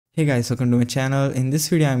Hey guys, welcome to my channel. In this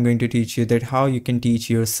video, I'm going to teach you that how you can teach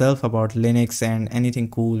yourself about Linux and anything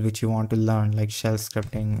cool which you want to learn, like shell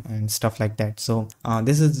scripting and stuff like that. So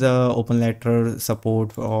this is the open letter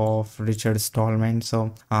support of Richard Stallman.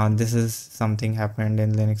 So this is something happened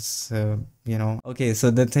in Linux. Okay, so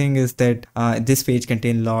the thing is that this page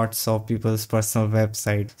contains lots of people's personal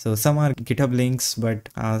website. So some are GitHub links, but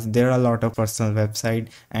there are a lot of personal website,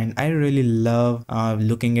 and I really love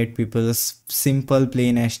looking at people's simple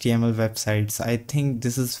plain HTML websites. I think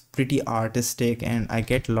this is pretty artistic and I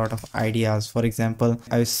get a lot of ideas. For example,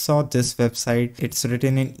 I saw this website, it's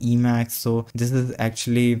written in Emacs, so this is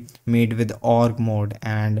actually made with org mode.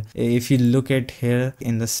 And if you look at here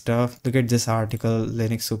in the stuff, look at this article,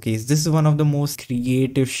 Linux Cookies. This is one of the most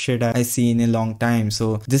creative shit I see in a long time.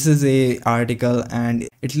 So this is a article and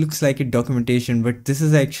it looks like a documentation, but this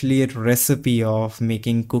is actually a recipe of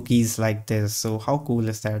making cookies like this. So how cool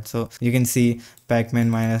is that? So you can see Pacman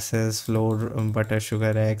minus S, flour, butter,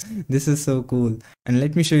 sugar, eggs. This is so cool. And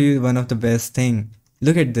let me show you one of the best thing.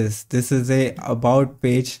 Look at this. This is a about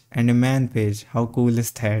page and a man page. How cool is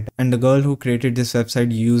that? And the girl who created this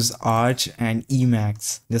website used Arch and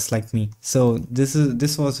Emacs just like me. So this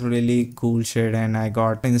was really cool shit and I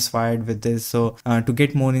got inspired with this. So to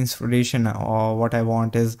get more inspiration, what I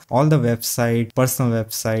want is all the personal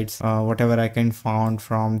websites, whatever I can found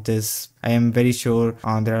from this. I am very sure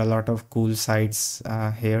there are a lot of cool sites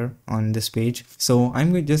here on this page. So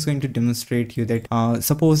I'm just going to demonstrate you that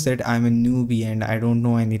suppose that I'm a newbie and I don't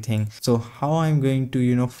know anything. So how I'm going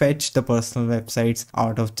to fetch the personal websites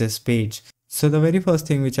out of this page. So the very first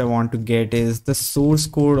thing which I want to get is the source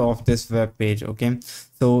code of this web page. Okay,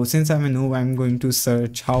 so since I'm a noob, I'm going to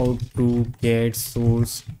search how to get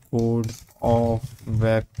source code of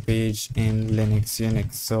web page in Linux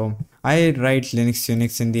Unix. So I write Linux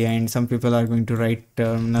Unix in the end. Some people are going to write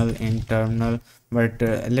terminal in terminal, but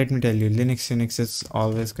let me tell you, Linux Unix is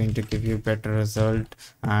always going to give you better result,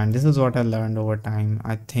 and this is what I learned over time.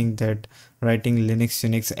 I think that writing Linux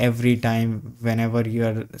Unix every time whenever you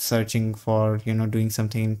are searching for doing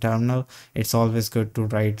something in terminal, it's always good to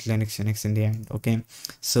write Linux Unix in the end. Okay,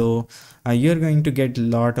 so you're going to get a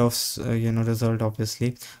lot of result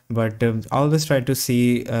obviously, but always try to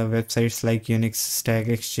see websites like Unix Stack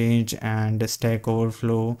Exchange and Stack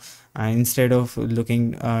Overflow instead of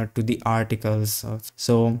looking to the articles.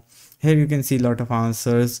 So here you can see a lot of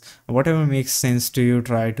answers. Whatever makes sense to you,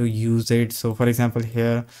 try to use it. So for example,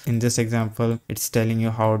 here in this example, it's telling you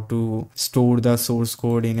how to store the source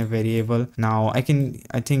code in a variable. Now I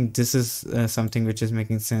think this is something which is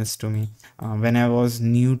making sense to me. When I was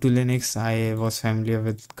new to Linux, I was familiar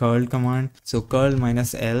with curl command. So curl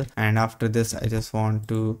minus L, and after this I just want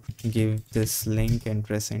to give this link and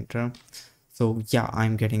press enter. So yeah,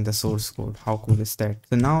 I'm getting the source code. How cool is that?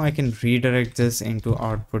 So now I can redirect this into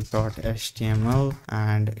output.html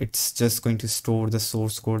and it's just going to store the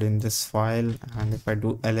source code in this file. And if I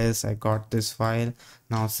do ls, I got this file.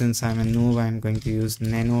 Now since I'm a noob, I'm going to use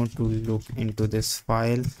nano to look into this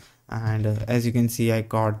file. And as you can see, I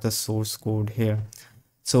got the source code here.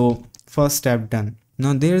 So first step done.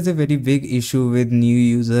 Now there's a very big issue with new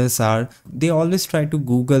users are they always try to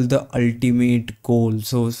Google the ultimate goal.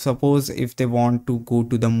 So suppose if they want to go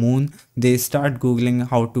to the moon, they start Googling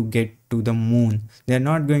how to get to the moon. They're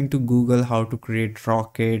not going to Google how to create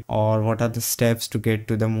rocket or what are the steps to get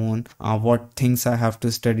to the moon, what things I have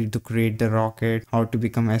to study to create the rocket, how to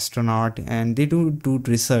become astronaut, and they do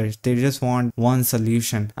research. They just want one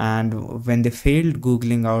solution, and when they failed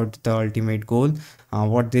Googling out the ultimate goal,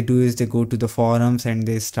 what they do is they go to the forums and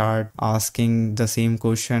they start asking the same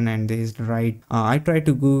question and they write, I tried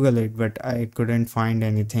to Google it but I couldn't find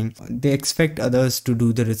anything. They expect others to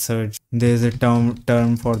do the research. There's a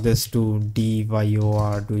term for this too,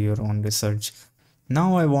 DYOR, do your own research.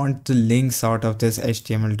 Now I want the links out of this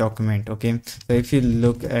HTML document. Okay, so if you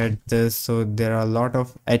look at this, so there are a lot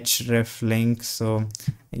of href links. So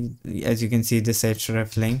as you can see, this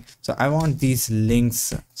href link, so I want these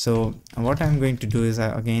links. So what I'm going to do is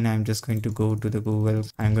I'm just going to go to the Google.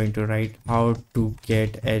 I'm going to write how to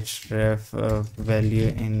get href value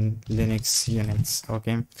in Linux Unix.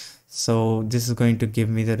 Okay, so this is going to give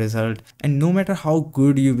me the result, and no matter how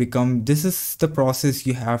good you become, this is the process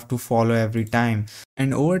you have to follow every time,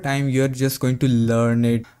 and over time you're just going to learn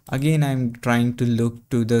it. Again, I'm trying to look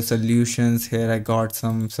to the solutions. Here I got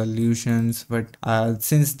some solutions, but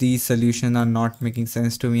since these solutions are not making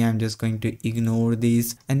sense to me, I'm just going to ignore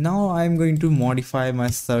these. And now I'm going to modify my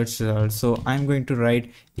search result. So I'm going to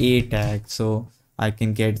write a tag. So I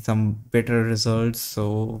can get some better results.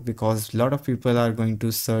 So because a lot of people are going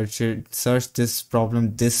to search this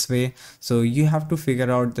problem this way, so you have to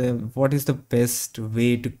figure out what is the best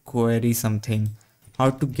way to query something,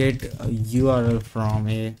 how to get a URL from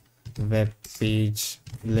a web page,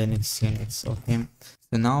 Linux Unix. Okay,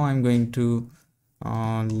 so now I'm going to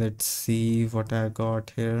let's see what I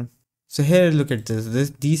got here. So here, look at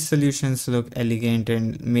these solutions look elegant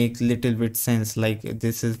and make little bit sense. Like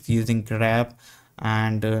this is using grep,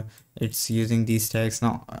 and it's using these tags.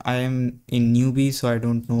 Now I am in newbie, so I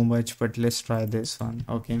don't know much, but let's try this one.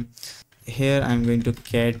 Okay, here I'm going to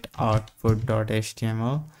get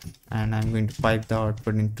output.html, and I'm going to pipe the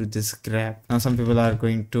output into this grep. Now some people are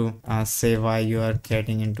going to say why you are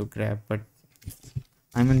getting into grep, but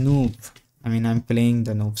I'm a noob. I mean, I'm playing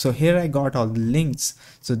the noob. So here I got all the links.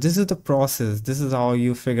 So this is the process. This is how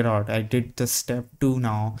you figure out. I did the step 2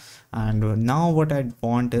 now. And now what I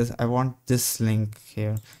want is, I want this link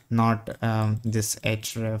here, not this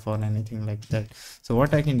href or anything like that. So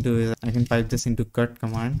what I can do is I can pipe this into cut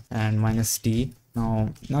command and -t.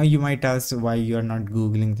 Now you might ask why you are not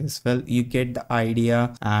googling this. Well, you get the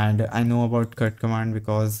idea, and I know about cut command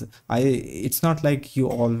because it's not like you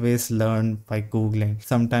always learn by googling.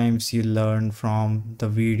 Sometimes you learn from the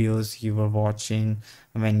videos you were watching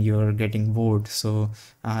when you're getting bored. So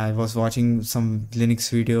I was watching some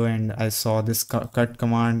Linux video and I saw this cut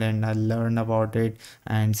command and I learned about it,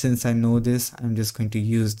 and since I know this, I'm just going to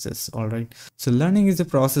use this. All right, so learning is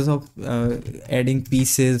the process of adding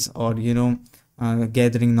pieces, or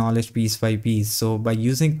gathering knowledge piece by piece. So by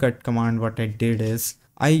using cut command, what I did is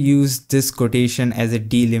I used this quotation as a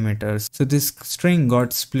delimiter. So this string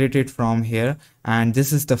got splitted from here, and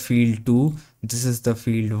this is the field 2, this is the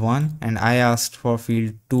field 1, and I asked for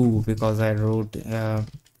field 2 because I wrote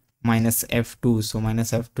 -f2. So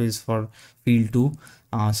 -f2 is for field 2.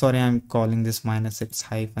 Sorry, I'm calling this minus, it's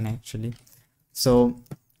hyphen actually. So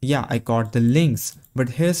yeah, I got the links, but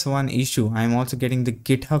here's one issue. I'm also getting the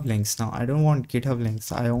GitHub links. Now I don't want GitHub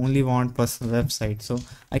links, I only want personal website. So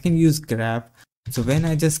I can use grep. So when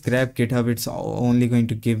I just grab GitHub, it's only going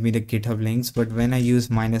to give me the GitHub links, but when I use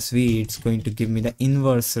 -v, it's going to give me the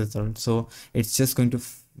inverse result. So it's just going to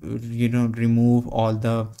remove all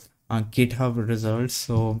the GitHub results.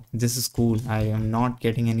 So this is cool. I am not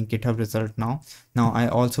getting any GitHub result now. I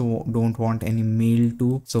also don't want any mail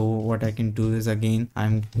to. So what I can do is, again,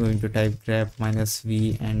 I'm going to type grep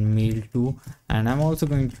 -v and mail to, and I'm also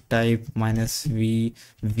going to type -v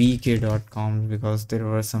vk.com because there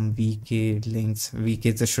were some vk links. Vk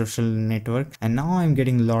is a social network, and now I'm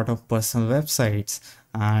getting a lot of personal websites,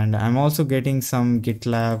 and I'm also getting some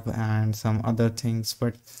GitLab and some other things,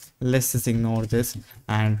 but let's just ignore this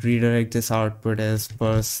and redirect this output as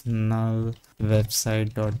personal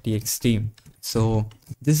website.txt. So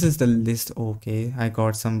this is the list. Okay, I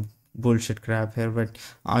got some bullshit crap here, but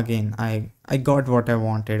again, I got what I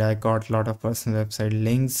wanted. I got a lot of personal website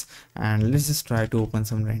links, and let's just try to open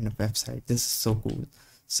some random website. This is so cool.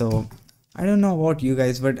 So I don't know about you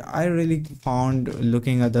guys, but I really found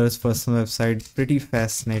looking at others' personal website pretty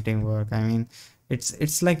fascinating work. I mean,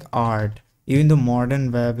 it's like art. Even the modern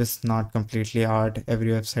web is not completely art,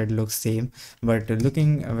 every website looks same, but looking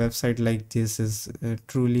a website like this is a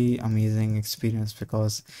truly amazing experience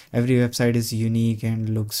because every website is unique and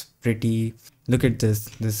looks pretty. Look at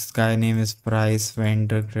this guy name is Bryce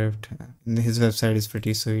Vandergrift. His website is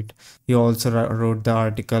pretty sweet. He also wrote the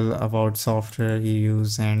article about software he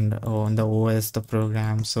used and the OS, the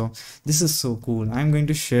program. So this is so cool. I'm going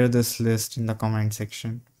to share this list in the comment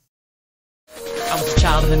section. I was a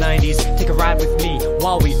child in the 90s, take a ride with me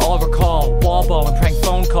while we all recall wall ball and prank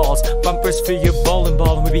phone calls, bumpers for your bowling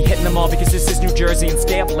ball, and we'd be hitting them all because this is New Jersey, and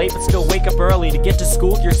stay up late but still wake up early to get to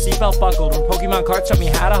school with your seatbelt buckled, when Pokemon cards taught me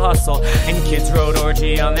how to hustle, and kids rode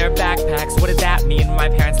orgy on their backpacks. What did that mean? When my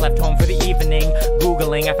parents left home for the evening,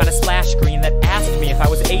 Googling, I found a splash screen that asked me if I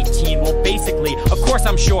was 18. Well, basically, of course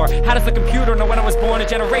I'm sure, how does the computer know when I was born? A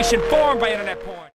generation formed by internet porn.